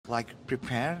like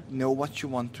prepare, know what you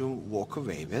want to walk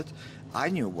away with. I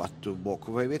knew what to walk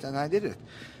away with, and I did it.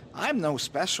 I'm no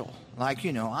special. Like,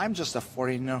 I'm just a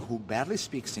foreigner who barely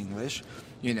speaks English.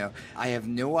 I have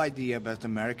no idea about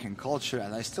American culture,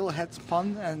 and I still had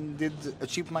fun and did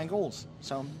achieve my goals.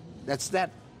 So that's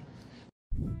that.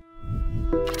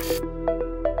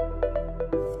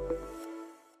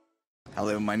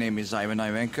 Hello, my name is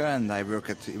Ivanka, and I work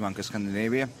at Ivanka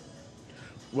Scandinavia.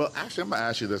 Well, actually, I'm going to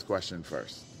ask you this question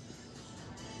first.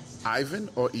 Ivan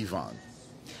or Ivan?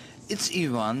 It's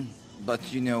Ivan, but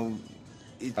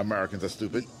Americans are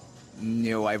stupid?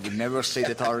 No, I would never say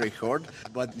that on record,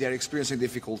 but they're experiencing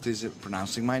difficulties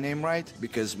pronouncing my name right,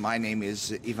 because my name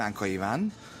is Ivanka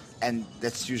Ivan, and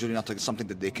that's usually not something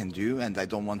that they can do, and I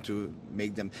don't want to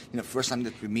make them, first time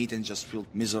that we meet and just feel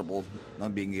miserable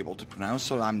not being able to pronounce,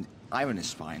 so Ivan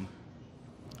is fine.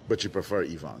 But you prefer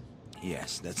Ivan?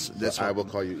 Yes, that's so I will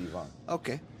call you Ivan.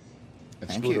 Okay. And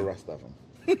Thank screw you. the rest of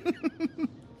them.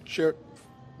 Sure.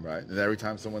 Right? And every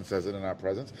time someone says it in our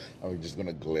presence, I'm just going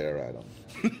to glare at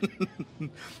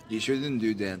them. You shouldn't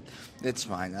do that. That's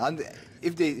fine. And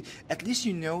if they, at least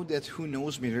that who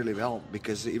knows me really well,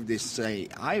 because if they say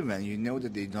Ivan,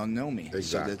 that they don't know me. Exactly.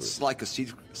 So that's like a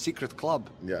secret club.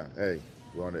 Yeah. Hey,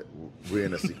 we're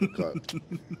in a secret club.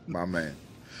 My man.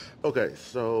 Okay,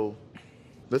 so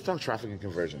let's talk traffic and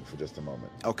conversion for just a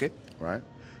moment. Okay. Right?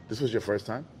 This was your first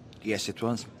time? Yes, it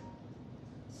was.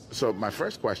 So my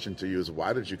first question to you is,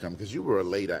 why did you come? Because you were a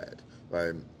late ad.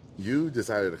 You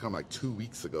decided to come like 2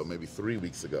 weeks ago, maybe 3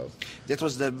 weeks ago. That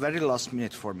was the very last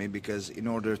minute for me, because in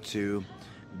order to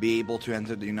be able to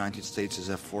enter the United States as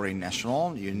a foreign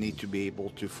national, you need to be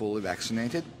able to fully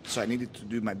vaccinated. So I needed to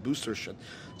do my booster shot.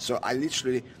 So I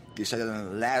literally decided on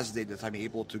the last day that I'm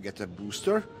able to get a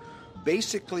booster.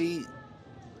 Basically,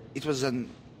 it was a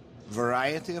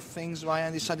variety of things why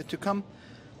I decided to come.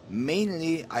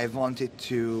 Mainly, I wanted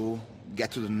to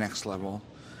get to the next level,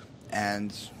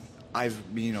 and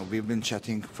we've been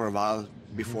chatting for a while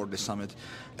before the summit,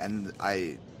 and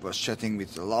I was chatting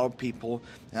with a lot of people,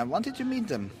 and I wanted to meet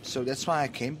them. So that's why I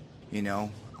came.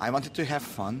 I wanted to have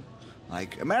fun.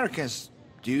 Like, Americans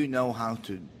do know how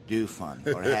to do fun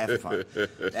or have fun,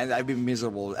 and I've been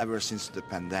miserable ever since the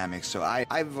pandemic. So I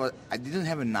didn't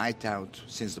have a night out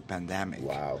since the pandemic.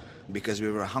 Wow. Because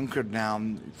we were hunkered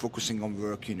down, focusing on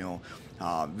work.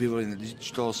 We were in the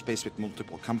digital space with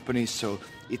multiple companies, so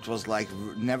it was like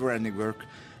never-ending work.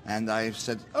 And I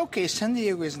said, okay, San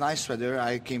Diego is nice weather.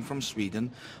 I came from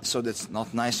Sweden, so that's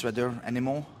not nice weather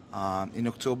anymore in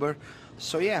October.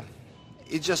 So yeah,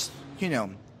 it just,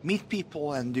 meet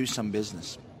people and do some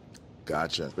business.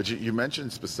 Gotcha. But you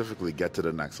mentioned specifically get to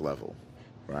the next level,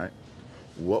 right?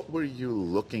 What were you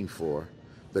looking for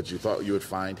that you thought you would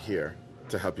find here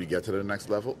to help you get to the next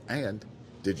level? And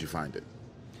did you find it?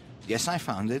 Yes, I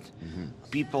found it. Mm-hmm.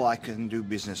 People I can do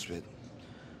business with.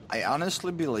 I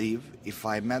honestly believe if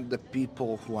I met the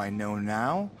people who I know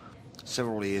now,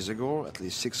 several years ago, at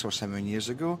least 6 or 7 years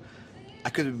ago, I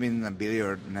could have been a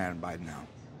billionaire by now.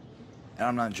 And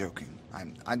I'm not joking.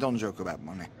 I don't joke about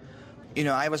money.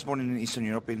 I was born in Eastern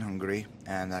Europe, in Hungary,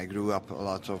 and I grew up a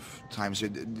lot of times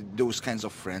with those kinds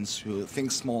of friends who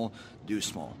think small, do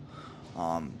small.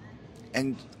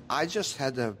 And I just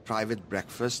had a private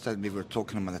breakfast, and we were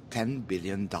talking about a $10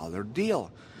 billion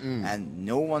deal. And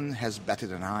no one has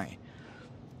betted an eye.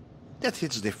 That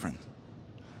hits different.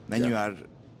 When you are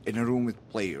in a room with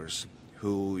players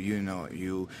who,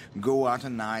 you go out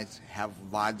at night, have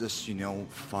wildest,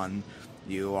 fun.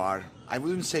 You are, I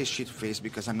wouldn't say shit-faced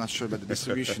because I'm not sure what the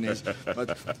distribution is,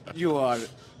 but you are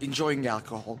enjoying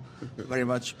alcohol very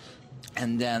much.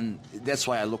 And then that's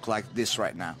why I look like this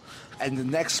right now. And the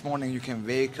next morning you can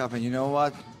wake up and you know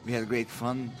what? We had great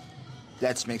fun.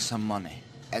 Let's make some money.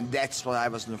 And that's what I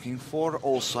was looking for.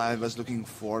 Also, I was looking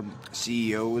for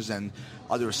CEOs and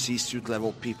other C-suite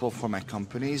level people for my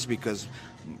companies, because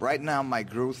right now my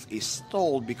growth is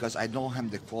stalled because I don't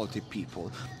have the quality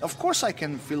people. Of course I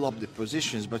can fill up the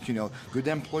positions, but good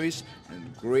employees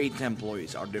and great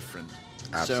employees are different.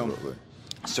 Absolutely.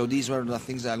 So these were the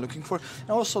things that I'm looking for. And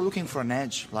also looking for an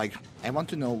edge. Like, I want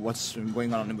to know what's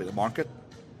going on with the market.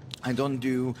 I don't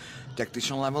do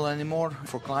technician level anymore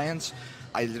for clients.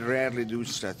 I rarely do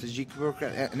strategic work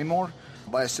anymore,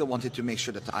 but I still wanted to make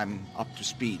sure that I'm up to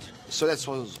speed. So that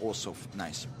was also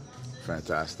nice.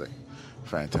 Fantastic.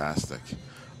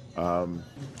 I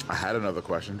had another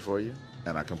question for you,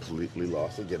 and I completely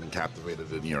lost it, getting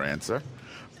captivated in your answer.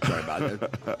 Sorry about it.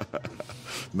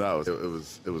 No,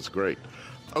 it was great.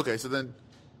 Okay, so then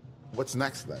what's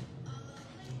next then?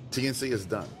 TNC is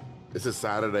done. This is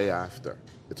Saturday after.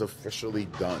 It's officially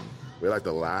done. We're like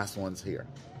the last ones here.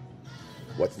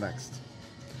 What's next?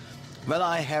 Well,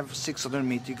 I have 6 other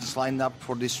meetings lined up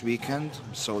for this weekend,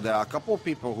 so there are a couple of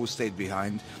people who stayed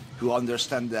behind, who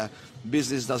understand that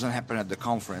business doesn't happen at the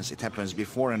conference, it happens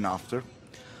before and after.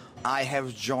 I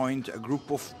have joined a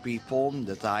group of people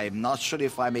that I'm not sure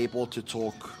if I'm able to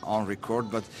talk on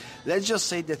record, but let's just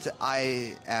say that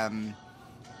I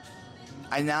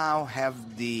now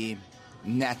have the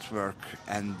network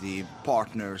and the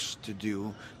partners to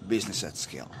do business at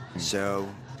scale. So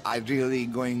I'm really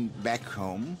going back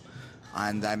home.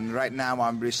 And right now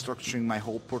I'm restructuring my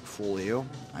whole portfolio.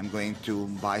 I'm going to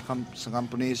buy some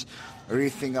companies,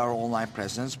 rethink our online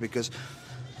presence, because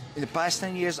in the past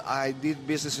 10 years I did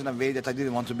business in a way that I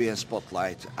didn't want to be in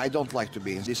spotlight. I don't like to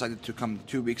be. I decided to come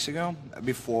 2 weeks ago,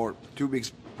 2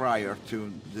 weeks prior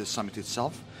to the summit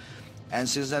itself. And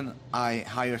since then I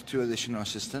hired 2 additional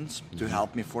assistants to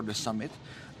help me for the summit.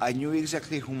 I knew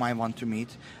exactly whom I want to meet.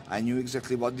 I knew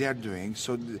exactly what they are doing.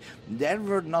 So there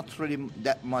were not really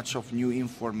that much of new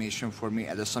information for me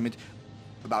at the summit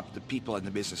about the people and the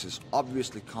businesses.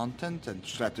 Obviously content and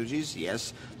strategies,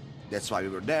 yes, that's why we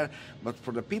were there. But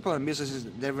for the people and businesses,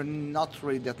 there were not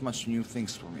really that much new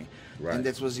things for me. Right. And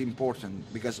that was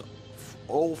important because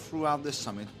all throughout the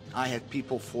summit, I had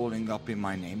people following up in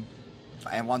my name.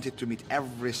 I wanted to meet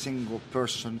every single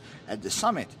person at the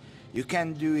summit. You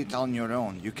can do it on your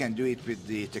own. You can do it with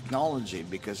the technology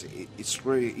because it's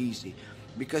really easy.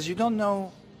 Because you don't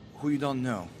know who you don't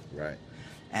know. Right.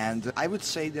 And I would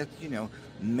say that,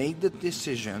 make the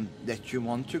decision that you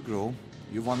want to grow.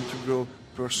 You want to grow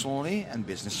personally and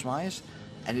business-wise,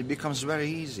 and it becomes very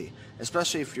easy.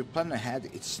 Especially if you plan ahead,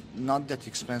 it's not that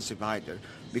expensive either.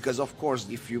 Because of course,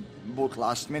 if you book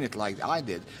last minute like I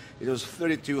did, it was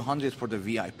 $3,200 for the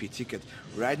VIP ticket.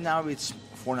 Right now it's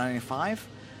 $495.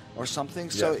 Or something.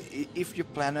 Yeah. So if you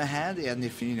plan ahead and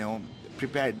if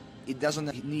prepare, it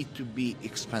doesn't need to be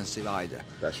expensive either.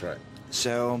 That's right.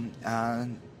 So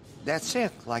that's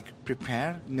it. Like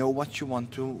prepare, know what you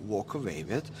want to walk away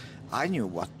with. I knew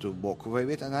what to walk away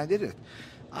with, and I did it.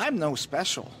 I'm no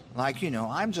special.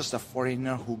 I'm just a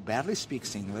foreigner who barely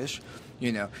speaks English.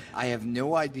 I have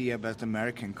no idea about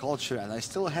American culture, and I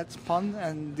still had fun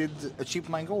and did achieve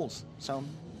my goals. So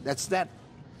that's that.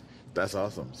 That's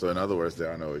awesome. So in other words, there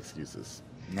are no excuses.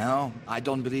 No, I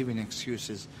don't believe in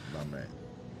excuses.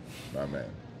 My man.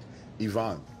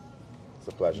 Ivan, it's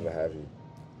a pleasure to have you.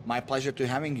 My pleasure to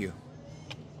having you.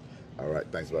 All right.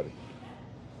 Thanks, buddy.